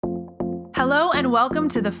Hello and welcome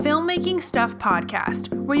to the Filmmaking Stuff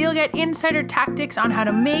podcast, where you'll get insider tactics on how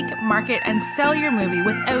to make, market, and sell your movie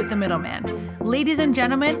without the middleman. Ladies and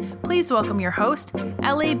gentlemen, please welcome your host,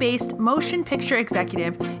 LA-based motion picture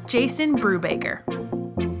executive, Jason Brubaker.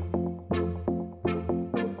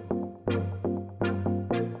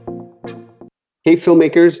 Hey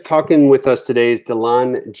filmmakers, talking with us today is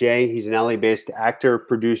Dilan Jay. He's an LA-based actor,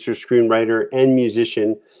 producer, screenwriter, and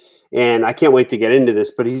musician. And I can't wait to get into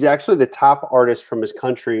this, but he's actually the top artist from his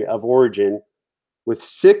country of origin with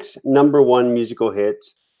 6 #1 musical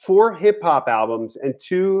hits, 4 hip-hop albums, and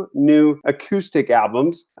 2 new acoustic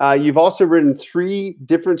albums. You've also written 3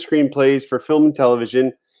 different screenplays for film and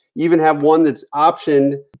television. You even have one that's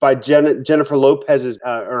optioned by Jennifer Lopez's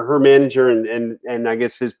or her manager and I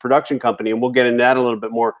guess his production company, and we'll get into that a little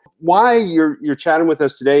bit more. Why you're chatting with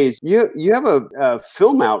us today is you have a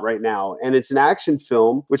film out right now, and it's an action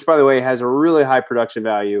film, which by the way has a really high production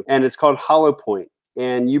value, and it's called Hollow Point.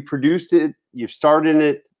 And you produced it, you starred in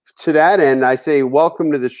it. To that end, I say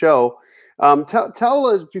welcome to the show. Tell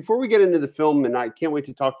us, before we get into the film, and I can't wait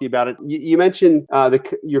to talk to you about it, you mentioned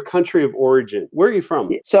your country of origin. Where are you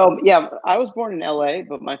from? So, yeah, I was born in LA,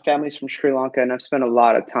 but my family's from Sri Lanka, and I've spent a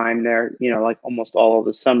lot of time there. You know, like almost all of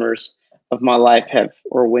the summers of my life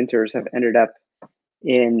or winters have ended up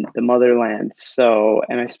in the motherland. So,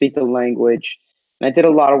 and I speak the language. And I did a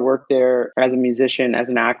lot of work there as a musician, as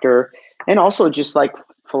an actor, and also just like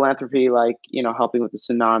philanthropy, like, you know, helping with the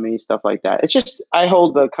tsunami, stuff like that. It's just, I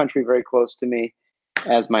hold the country very close to me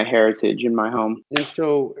as my heritage in my home. And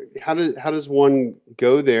so how does one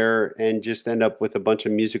go there and just end up with a bunch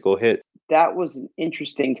of musical hits? That was an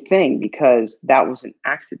interesting thing because that was an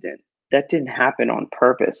accident. That didn't happen on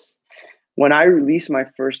purpose. When I released my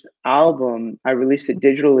first album, I released it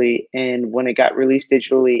digitally. And when it got released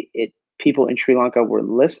digitally, people in Sri Lanka were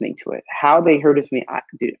listening to it. How they heard of me, I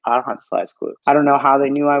don't have the slightest clue. I don't know how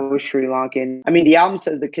they knew I was Sri Lankan. I mean, the album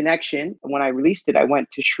says The Connection. When I released it, I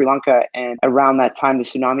went to Sri Lanka, and around that time, the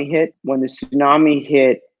tsunami hit. When the tsunami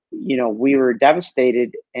hit, you know, we were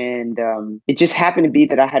devastated. And it just happened to be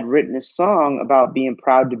that I had written a song about being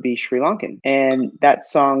proud to be Sri Lankan. And that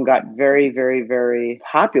song got very, very, very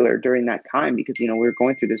popular during that time because, you know, we were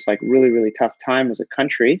going through this like really, really tough time as a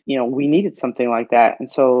country. You know, we needed something like that.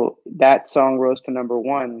 And so that song rose to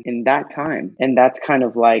 #1 in that time. And that's kind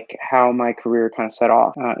of like how my career kind of set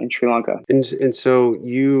off in Sri Lanka. And so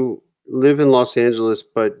you live in Los Angeles,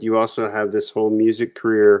 but you also have this whole music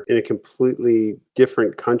career in a completely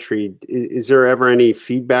different country. Is there ever any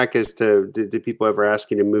feedback as to, did people ever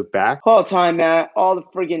ask you to move back? All the time, man. All the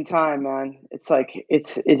friggin' time, man. It's like,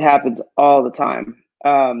 it happens all the time.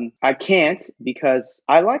 I can't because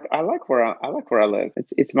I like where I live.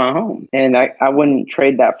 It's my home, and I wouldn't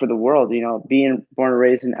trade that for the world. You know, being born and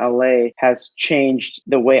raised in LA has changed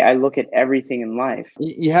the way I look at everything in life.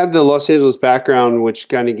 You have the Los Angeles background, which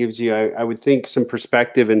kind of gives you, I would think, some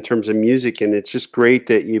perspective in terms of music, and it's just great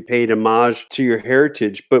that you paid homage to your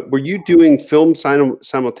heritage. But were you doing film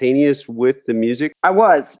simultaneous with the music? I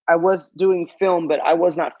was doing film, but I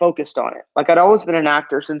was not focused on it. Like I'd always been an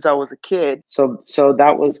actor since I was a kid, so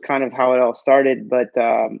that was kind of how it all started. But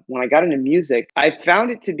when I got into music, I found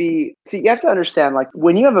it to be, you have to understand, like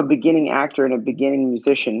when you have a beginning actor and a beginning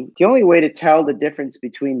musician, the only way to tell the difference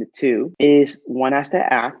between the two is one has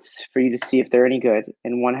to act for you to see if they're any good,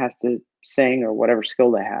 and one has to sing or whatever skill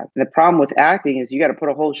they have. And the problem with acting is you got to put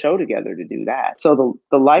a whole show together to do that. So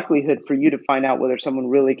the likelihood for you to find out whether someone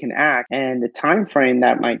really can act and the time frame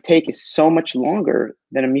that might take is so much longer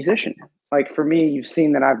than a musician. Like for me, you've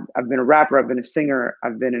seen that I've been a rapper, I've been a singer,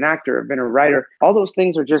 I've been an actor, I've been a writer. All those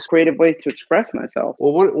things are just creative ways to express myself.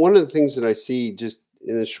 Well, one of the things that I see just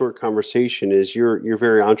in a short conversation is you're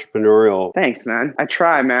very entrepreneurial. Thanks, man. I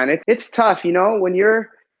try, man. It's tough, you know, when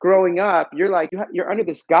you're growing up, you're like, you're under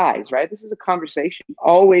this guise, right? This is a conversation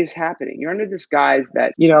always happening. You're under this guise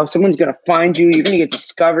that, you know, someone's going to find you. You're going to get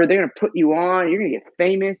discovered. They're going to put you on. You're going to get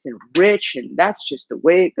famous and rich. And that's just the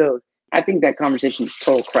way it goes. I think that conversation is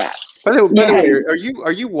total crap. By the way,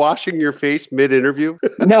 are you washing your face mid-interview?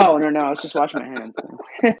 No. I was just washing my hands.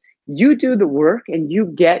 You do the work and you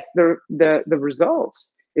get the results.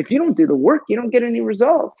 If you don't do the work, you don't get any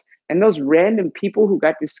results. And those random people who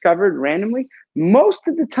got discovered randomly, most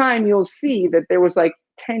of the time you'll see that there was like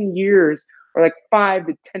 10 years or like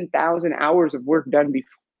 5,000 to 10,000 hours of work done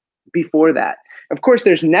before that. Of course,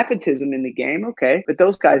 there's nepotism in the game, okay, but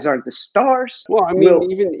those guys aren't the stars. Well, I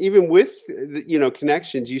mean, even with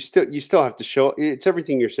connections, you still have to show. It's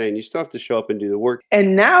everything you're saying. You still have to show up and do the work.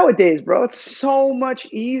 And nowadays, bro, it's so much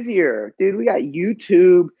easier, dude. We got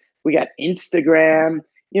YouTube, we got Instagram.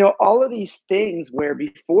 all of these things where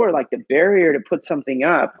before, like the barrier to put something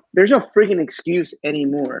up, there's no freaking excuse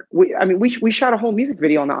anymore. We shot a whole music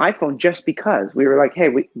video on the iPhone just because we were like, hey,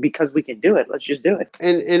 because we can do it, let's just do it.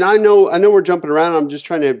 And I know we're jumping around. I'm just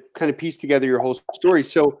trying to kind of piece together your whole story.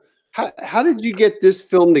 So how did you get this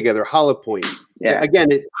film together, Hollow Point? Yeah. Again,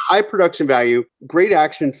 high production value, great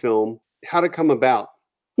action film. How'd it come about?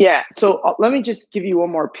 Yeah. So let me just give you one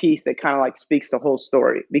more piece that kind of like speaks the whole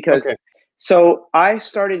story, because Okay. so I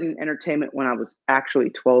started in entertainment when I was actually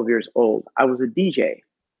 12 years old. I was a DJ,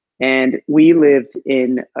 and we lived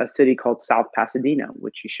in a city called South Pasadena,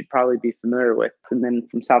 which you should probably be familiar with. And then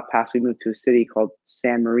from South Pas, we moved to a city called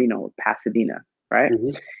San Marino, Pasadena, right?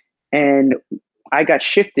 Mm-hmm. And I got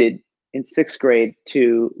shifted in sixth grade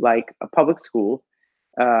to like a public school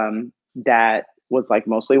that was like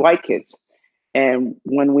mostly white kids. And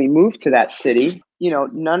when we moved to that city,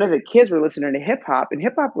 none of the kids were listening to hip hop, and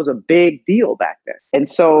hip hop was a big deal back then. And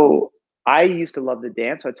so I used to love to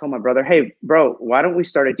dance. So I told my brother, hey, bro, why don't we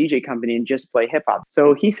start a DJ company and just play hip hop?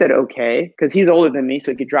 So he said, okay, because he's older than me,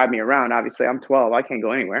 so he could drive me around. Obviously, I'm 12. I can't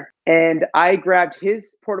go anywhere. And I grabbed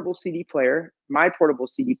his portable CD player. My portable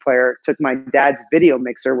CD player, took my dad's video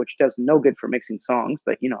mixer, which does no good for mixing songs,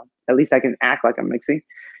 but at least I can act like I'm mixing.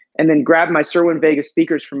 And then grabbed my Sherwin Vega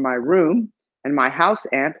speakers from my room and my house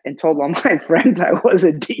amp, and told all my friends I was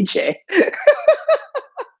a DJ.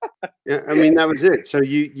 Yeah, I mean, that was it. So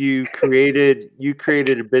you created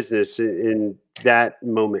a business in that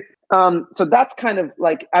moment. So that's kind of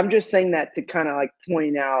like, I'm just saying that to kind of like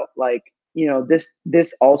point out, like,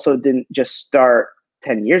 this also didn't just start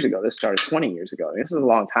 10 years ago. This started 20 years ago. This is a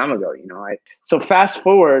long time ago, So fast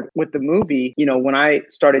forward with the movie, when I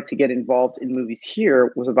started to get involved in movies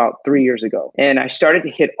here was about 3 years ago. And I started to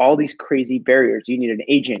hit all these crazy barriers. You need an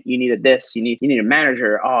agent, you need you need a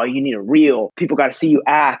manager. Oh, you need a reel. People got to see you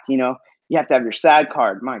act, you have to have your SAG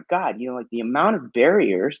card. My God, like the amount of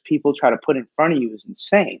barriers people try to put in front of you is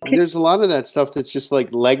insane. There's a lot of that stuff that's just like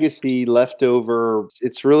legacy leftover.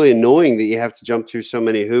 It's really annoying that you have to jump through so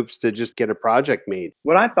many hoops to just get a project made.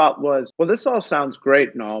 What I thought was, well, this all sounds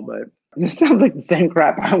great and all, but this sounds like the same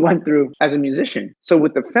crap I went through as a musician. So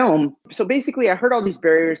with the film, basically I heard all these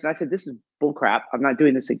barriers and I said, this is bull crap. I'm not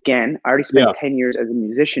doing this again. I already spent 10 years as a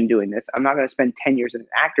musician doing this. I'm not going to spend 10 years as an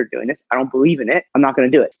actor doing this. I don't believe in it. I'm not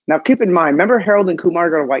going to do it. Now, keep in mind, remember Harold and Kumar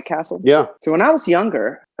Go to White Castle? Yeah. So when I was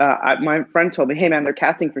younger, my friend told me, hey man, they're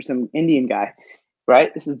casting for some Indian guy.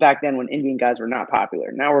 Right? This is back then when Indian guys were not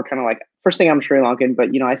popular. Now we're kind of like, first thing, I'm Sri Lankan, but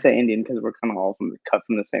I say Indian because we're kind of all cut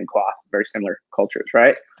from the same cloth, very similar cultures,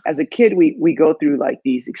 right? As a kid, we go through like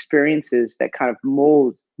these experiences that kind of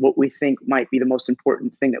mold what we think might be the most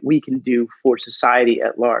important thing that we can do for society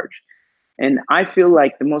at large. And I feel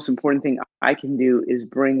like the most important thing I can do is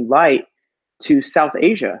bring light to South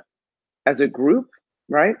Asia as a group,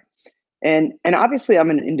 right? And obviously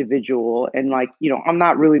I'm an individual, and like, I'm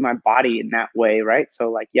not really my body in that way, right?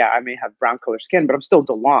 So like, yeah, I may have brown color skin, but I'm still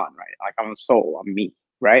Dilan, right? Like I'm a soul, I'm me,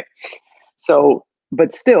 right? So,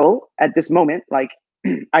 but still at this moment, like,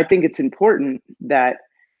 I think it's important that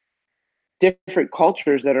different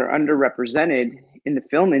cultures that are underrepresented in the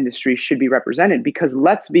film industry should be represented, because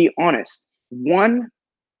let's be honest,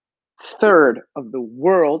 1/3 of the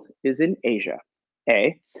world is in Asia,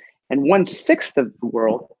 and 1/6 of the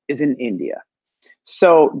world is in India.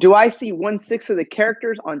 So do I see 1/6 of the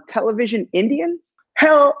characters on television Indian?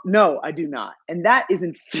 Hell no, I do not. And that is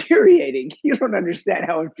infuriating. You don't understand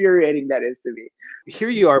how infuriating that is to me. Here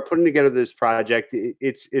you are putting together this project.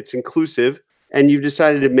 It's inclusive, and you've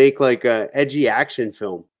decided to make like a edgy action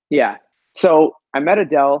film. Yeah. So I met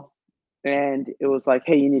Adele, and it was like,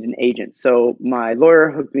 hey, you need an agent. So my lawyer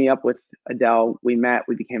hooked me up with Adele. We met,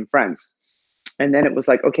 we became friends. And then it was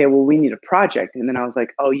like, okay, well, we need a project. And then I was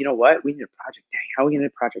like, oh, you know what? We need a project. Dang, how are we going to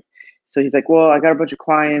need a project? So he's like, well, I got a bunch of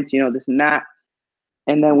clients, this and that.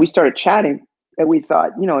 And then we started chatting, and we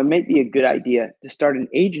thought, it may be a good idea to start an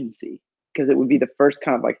agency, because it would be the first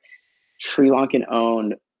kind of like Sri Lankan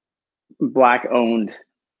owned, Black owned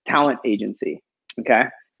talent agency. Okay.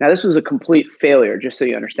 Now, this was a complete failure, just so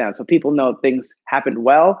you understand. So people know things happened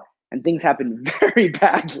well and things happened very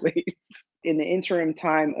badly. In the interim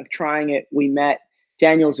time of trying it, we met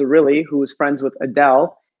Daniel Zarilli, who was friends with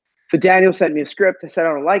Adele. So Daniel sent me a script. I said,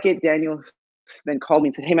 I don't like it. Daniel then called me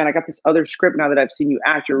and said, hey man, I got this other script now that I've seen you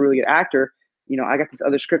act. You're a really good actor. I got this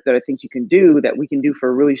other script that I think you can do, that we can do for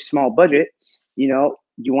a really small budget.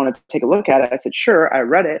 You want to take a look at it? I said, sure. I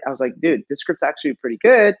read it. I was like, dude, this script's actually pretty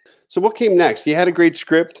good. So what came next? You had a great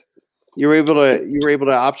script. You were able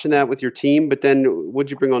to option that with your team, but then what'd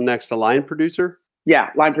you bring on next? A line producer?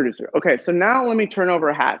 Yeah, line producer. Okay, so now let me turn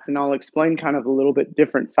over hats and I'll explain kind of a little bit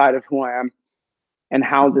different side of who I am. and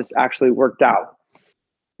how this actually worked out.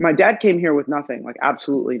 My dad came here with nothing, like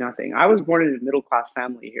absolutely nothing. I was born in a middle class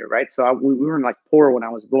family here, right? So we were like poor when I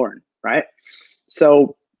was born, right?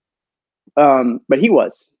 So, but he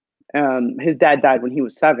was. His dad died when he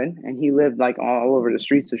was 7, and he lived like all over the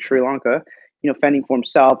streets of Sri Lanka, fending for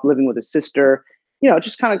himself, living with his sister,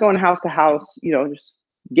 just kind of going house to house, just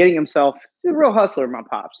getting himself. He's a real hustler, my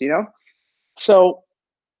pops. So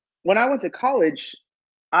when I went to college,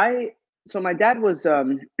 my dad was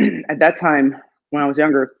at that time when I was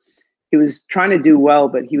younger, he was trying to do well,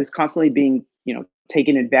 but he was constantly being,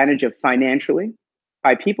 taken advantage of financially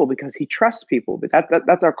by people because he trusts people. But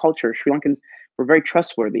that's our culture. Sri Lankans, we're very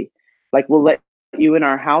trustworthy. Like, we'll let you in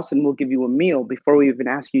our house and we'll give you a meal before we even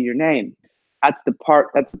ask you your name. That's the part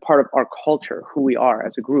of our culture, who we are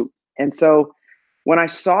as a group. And so when I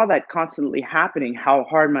saw that constantly happening, how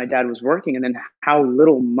hard my dad was working, and then how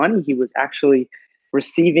little money he was actually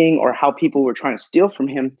receiving, or how people were trying to steal from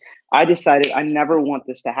him, I decided I never want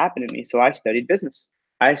this to happen to me. So I studied business.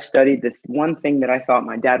 I studied this one thing that I thought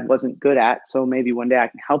my dad wasn't good at, so maybe one day I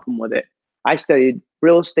can help him with it. I studied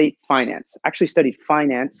real estate finance. Actually studied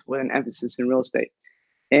finance with an emphasis in real estate.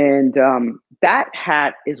 And that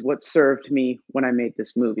hat is what served me when I made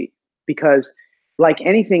this movie. Because like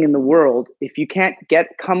anything in the world, if you can't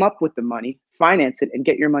come up with the money, finance it, and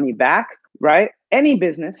get your money back, right? Any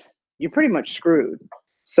business, you're pretty much screwed.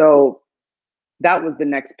 So that was the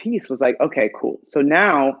next piece, was like, okay, cool. So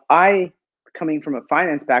now I, coming from a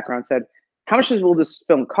finance background, said, how much will this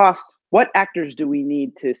film cost? What actors do we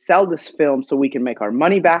need to sell this film so we can make our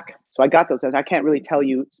money back? So I got those. I can't really tell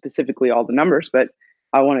you specifically all the numbers, but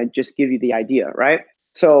I want to just give you the idea, right?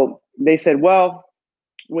 So they said, well,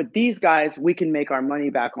 with these guys, we can make our money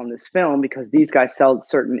back on this film because these guys sell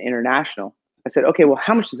certain international. I said, okay, well,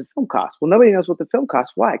 how much does the film cost? Well, nobody knows what the film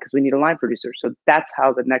costs. Why? Because we need a line producer. So that's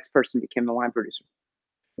how the next person became the line producer.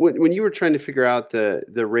 When you were trying to figure out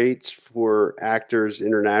the rates for actors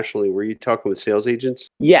internationally, were you talking with sales agents?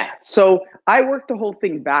 Yeah. So I worked the whole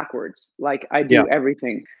thing backwards. Like I do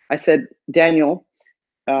everything. I said, Daniel,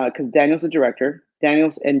 because Daniel's a director.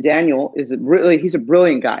 Daniel is he's a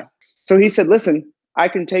brilliant guy. So he said, listen, I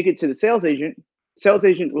can take it to the sales agent. Sales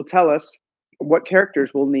agent will tell us what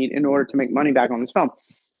characters we'll need in order to make money back on this film.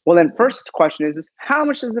 Well, then first question is how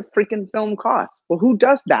much does the freaking film cost? Well, who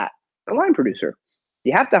does that? The line producer.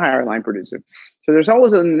 You have to hire a line producer. So there's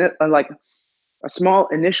always a small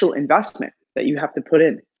initial investment that you have to put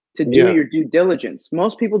in to do your due diligence.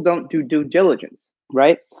 Most people don't do due diligence,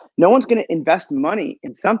 right? No one's going to invest money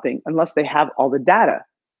in something unless they have all the data.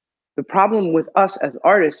 The problem with us as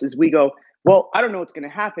artists is we go, well, I don't know what's going to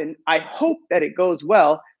happen. I hope that it goes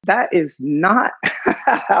well. That is not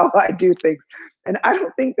how I do things. And I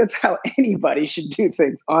don't think that's how anybody should do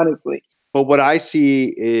things, honestly. Well, what I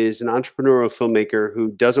see is an entrepreneurial filmmaker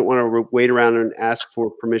who doesn't want to wait around and ask for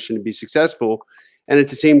permission to be successful. And at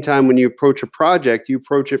the same time, when you approach a project, you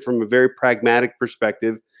approach it from a very pragmatic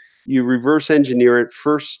perspective. You reverse engineer it,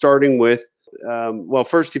 first starting with,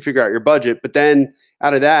 first you figure out your budget, but then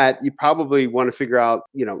out of that, you probably want to figure out,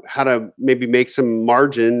 how to maybe make some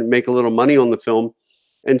margin, make a little money on the film.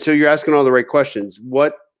 And so you're asking all the right questions.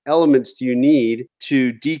 What elements do you need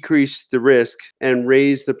to decrease the risk and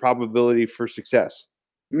raise the probability for success?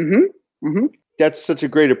 Mm-hmm. Mm-hmm. That's such a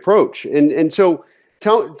great approach. And so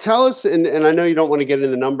tell us, and I know you don't want to get into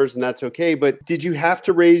the numbers, and that's okay, but did you have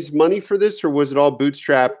to raise money for this, or was it all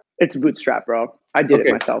bootstrap? It's bootstrap, bro. I did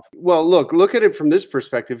it myself. Well, look at it from this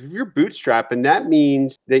perspective. If you're bootstrapping, that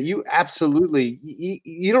means that you absolutely,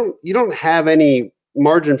 you don't have any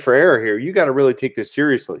margin for error here. You got to really take this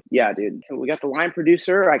seriously. Yeah, dude. So we got the line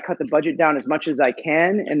producer. I cut the budget down as much as I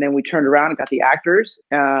can. And then we turned around and got the actors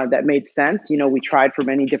that made sense. We tried for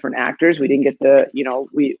many different actors. We didn't get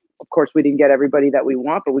we didn't get everybody that we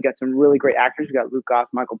want, but we got some really great actors. We got Luke Goss,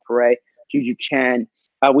 Michael Pare, Juju Chan.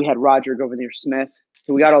 We had Roger Governor Smith.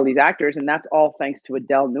 So we got all these actors, and that's all thanks to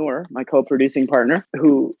Adele Noor, my co-producing partner,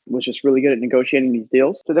 who was just really good at negotiating these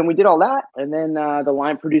deals. So then we did all that, and then the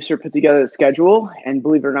line producer put together the schedule, and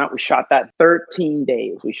believe it or not, we shot that 13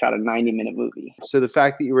 days. We shot a 90-minute movie. So the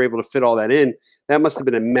fact that you were able to fit all that in, that must have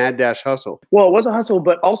been a mad dash hustle. Well, it was a hustle,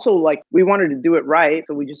 but also we wanted to do it right.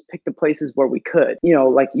 So we just picked the places where we could.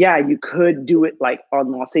 You could do it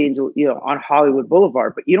on Los Angeles, on Hollywood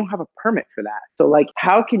Boulevard, but you don't have a permit for that. So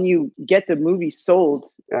how can you get the movie sold?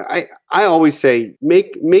 I always say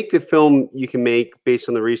make the film you can make based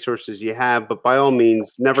on the resources you have, but by all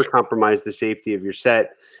means, never compromise the safety of your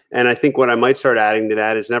set. And I think what I might start adding to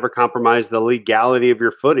that is never compromise the legality of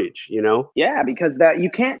your footage, Yeah, because that you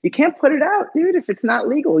can't put it out, dude, if it's not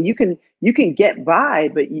legal. You can get by,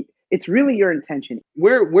 but it's really your intention.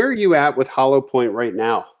 Where are you at with Hollow Point right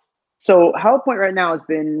now? So Hollow Point right now has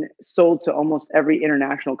been sold to almost every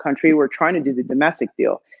international country. We're trying to do the domestic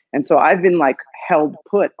deal. And so I've been like held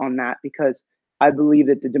put on that because I believe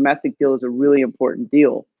that the domestic deal is a really important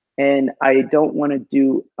deal. And I don't want to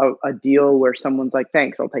do a deal where someone's like,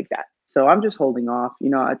 thanks, I'll take that. So I'm just holding off. You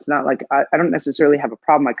know, it's not like I don't necessarily have a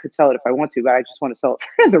problem. I could sell it if I want to, but I just want to sell it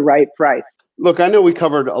for the right price. Look, I know we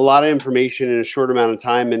covered a lot of information in a short amount of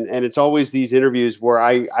time. And it's always these interviews where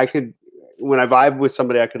I could, when I vibe with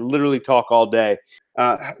somebody, I could literally talk all day.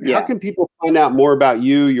 How can people find out more about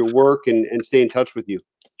you, your work, and stay in touch with you?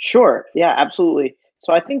 Sure. Yeah, absolutely.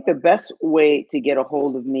 So I think the best way to get a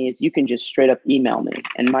hold of me is you can just straight up email me.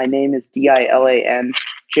 And my name is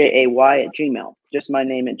DILANJAY@gmail. Just my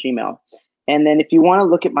name at Gmail. And then if you want to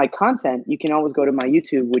look at my content, you can always go to my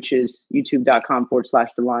YouTube, which is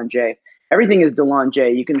youtube.com/Dilan Jay. Everything is Dilan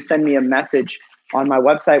Jay. You can send me a message on my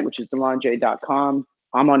website, which is DilanJay.com.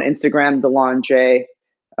 I'm on Instagram, Dilan Jay.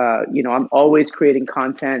 I'm always creating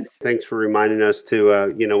content. Thanks for reminding us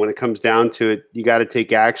to, when it comes down to it, you got to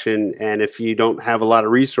take action. And if you don't have a lot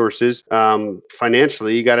of resources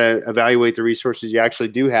financially, you got to evaluate the resources you actually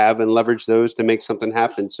do have and leverage those to make something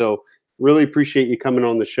happen. So really appreciate you coming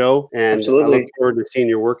on the show. And Absolutely. I look forward to seeing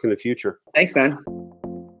your work in the future. Thanks, man.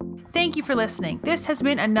 Thank you for listening. This has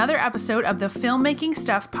been another episode of the Filmmaking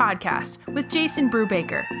Stuff podcast with Jason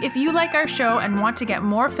Brubaker. If you like our show and want to get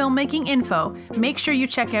more filmmaking info, make sure you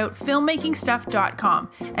check out filmmakingstuff.com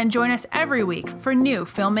and join us every week for new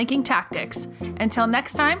filmmaking tactics. Until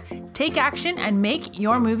next time, take action and make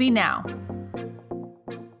your movie now.